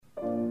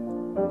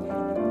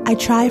I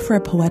try for a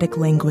poetic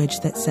language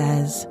that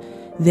says,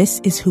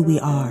 this is who we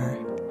are,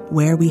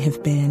 where we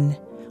have been,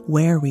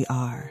 where we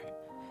are.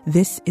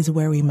 This is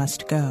where we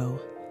must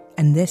go,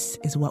 and this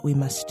is what we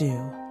must do.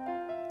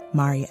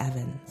 Mari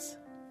Evans.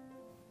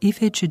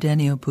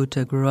 Ifechudeni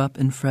Oputa grew up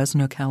in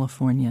Fresno,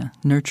 California,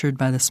 nurtured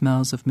by the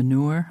smells of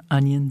manure,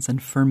 onions,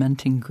 and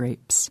fermenting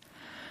grapes.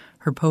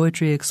 Her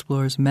poetry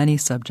explores many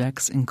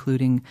subjects,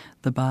 including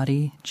the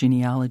body,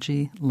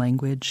 genealogy,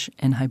 language,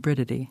 and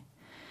hybridity.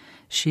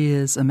 She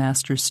is a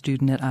master's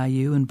student at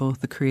IU in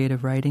both the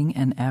creative writing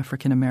and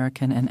African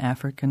American and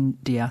African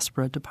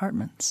diaspora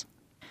departments.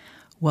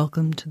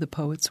 Welcome to the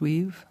Poet's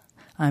Weave.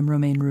 I'm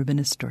Romaine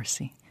Rubinis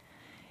Dorsey.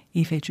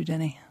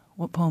 Ifechudeni,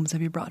 what poems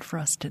have you brought for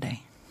us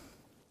today?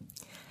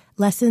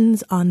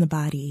 Lessons on the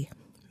body,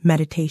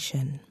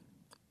 meditation.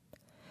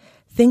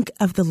 Think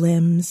of the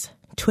limbs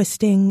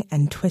twisting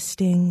and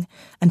twisting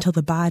until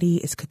the body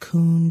is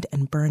cocooned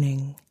and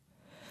burning.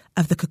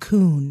 Of the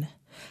cocoon,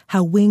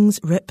 how wings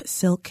rip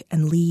silk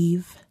and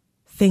leave.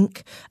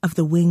 Think of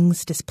the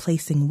wings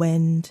displacing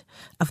wind,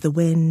 of the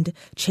wind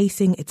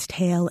chasing its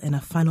tail in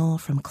a funnel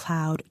from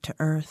cloud to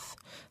earth,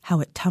 how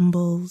it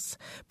tumbles,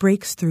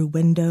 breaks through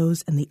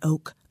windows and the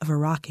oak of a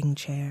rocking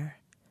chair.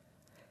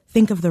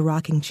 Think of the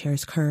rocking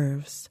chair's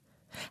curves,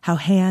 how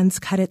hands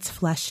cut its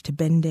flesh to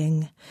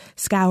bending,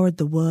 scoured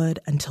the wood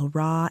until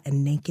raw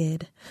and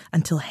naked,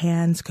 until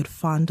hands could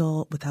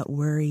fondle without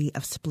worry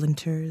of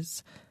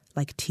splinters,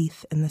 like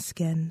teeth in the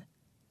skin.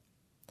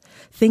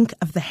 Think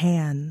of the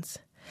hands,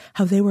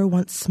 how they were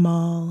once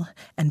small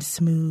and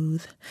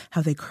smooth,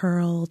 how they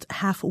curled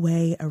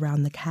halfway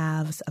around the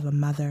calves of a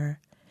mother,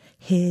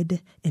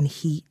 hid in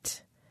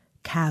heat,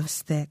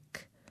 calves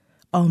thick,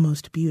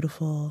 almost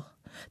beautiful,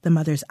 the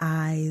mother's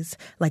eyes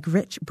like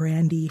rich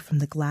brandy from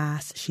the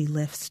glass she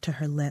lifts to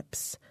her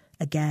lips,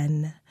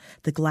 again,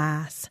 the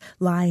glass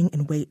lying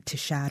in wait to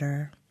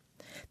shatter.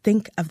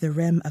 Think of the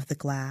rim of the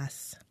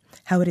glass,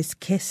 how it is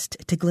kissed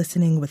to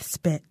glistening with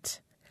spit,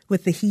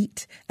 with the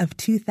heat of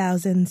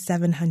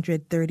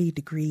 2,730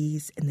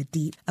 degrees in the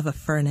deep of a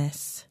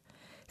furnace.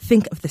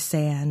 Think of the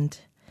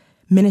sand,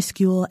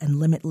 minuscule and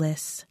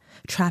limitless,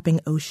 trapping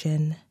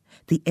ocean,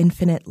 the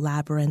infinite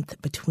labyrinth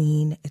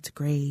between its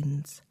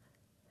grains.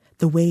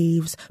 The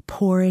waves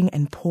pouring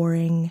and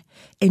pouring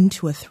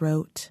into a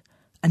throat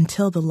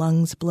until the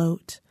lungs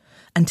bloat,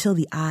 until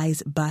the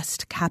eyes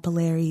bust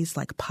capillaries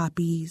like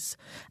poppies,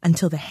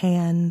 until the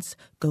hands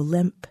go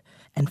limp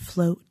and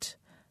float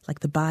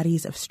like the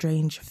bodies of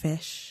strange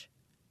fish.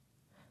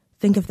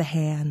 Think of the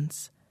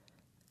hands,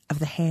 of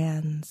the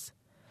hands,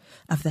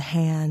 of the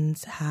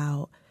hands,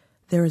 how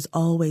there is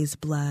always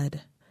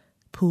blood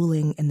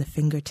pooling in the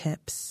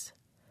fingertips,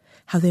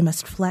 how they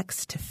must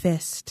flex to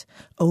fist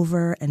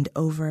over and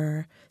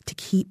over to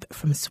keep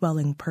from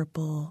swelling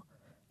purple,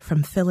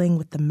 from filling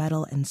with the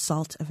metal and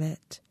salt of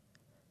it.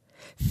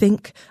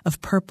 Think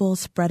of purple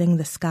spreading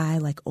the sky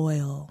like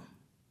oil,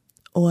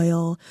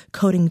 oil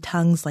coating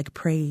tongues like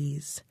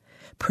praise,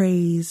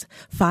 praise,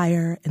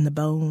 fire in the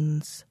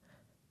bones,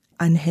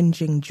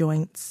 unhinging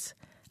joints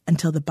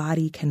until the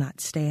body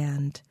cannot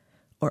stand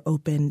or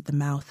open the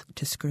mouth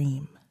to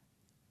scream.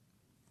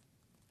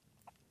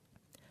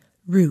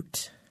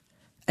 Root,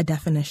 a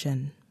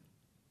definition.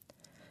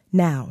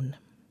 Noun,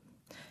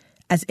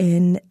 as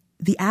in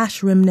the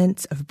ash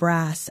remnants of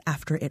brass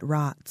after it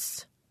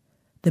rots,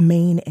 the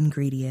main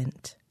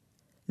ingredient,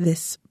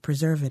 this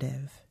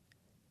preservative.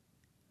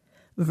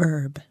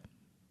 Verb.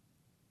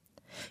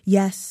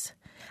 Yes,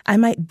 I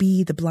might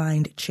be the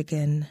blind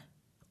chicken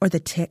or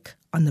the tick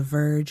on the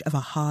verge of a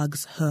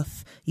hog's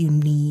hoof you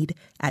knead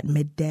at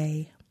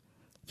midday,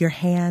 your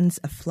hands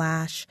a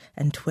flash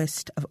and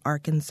twist of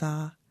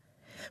Arkansas,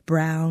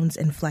 browns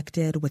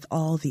inflected with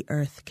all the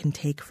earth can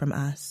take from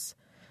us,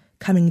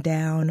 coming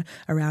down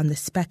around the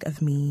speck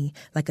of me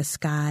like a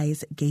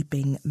sky's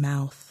gaping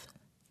mouth.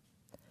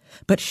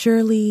 But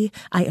surely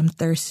I am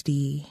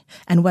thirsty,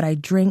 and what I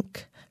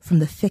drink from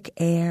the thick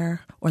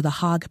air or the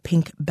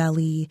hog-pink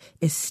belly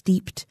is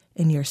steeped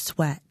in your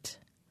sweat.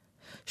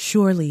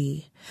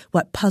 Surely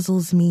what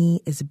puzzles me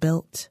is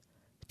built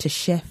to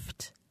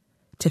shift,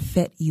 to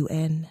fit you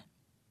in.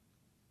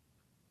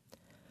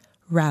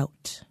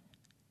 Route.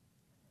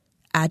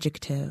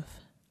 Adjective.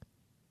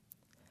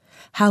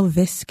 How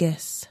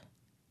viscous,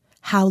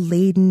 how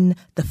laden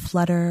the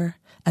flutter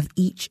of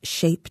each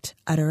shaped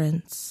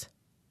utterance,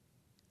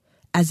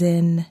 as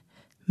in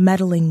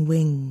meddling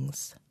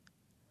wings,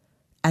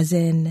 as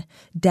in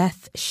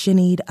death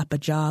shinnied up a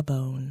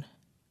jawbone.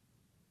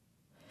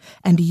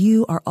 And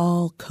you are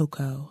all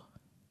cocoa,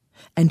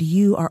 and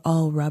you are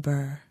all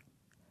rubber,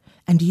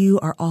 and you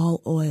are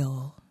all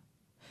oil,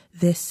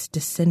 this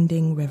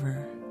descending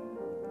river.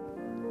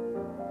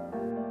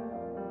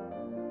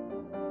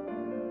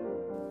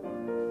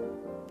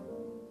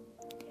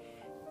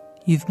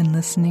 You've been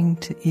listening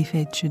to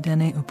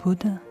Ifechudeni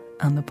Oputa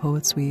on The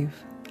Poet's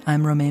Weave.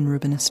 I'm Romaine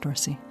Rubinis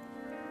Dorsey.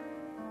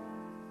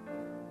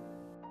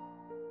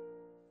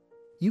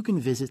 You can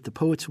visit The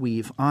Poet's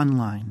Weave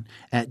online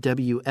at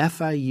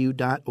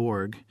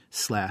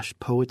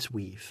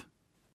wfiu.org/poetsweave.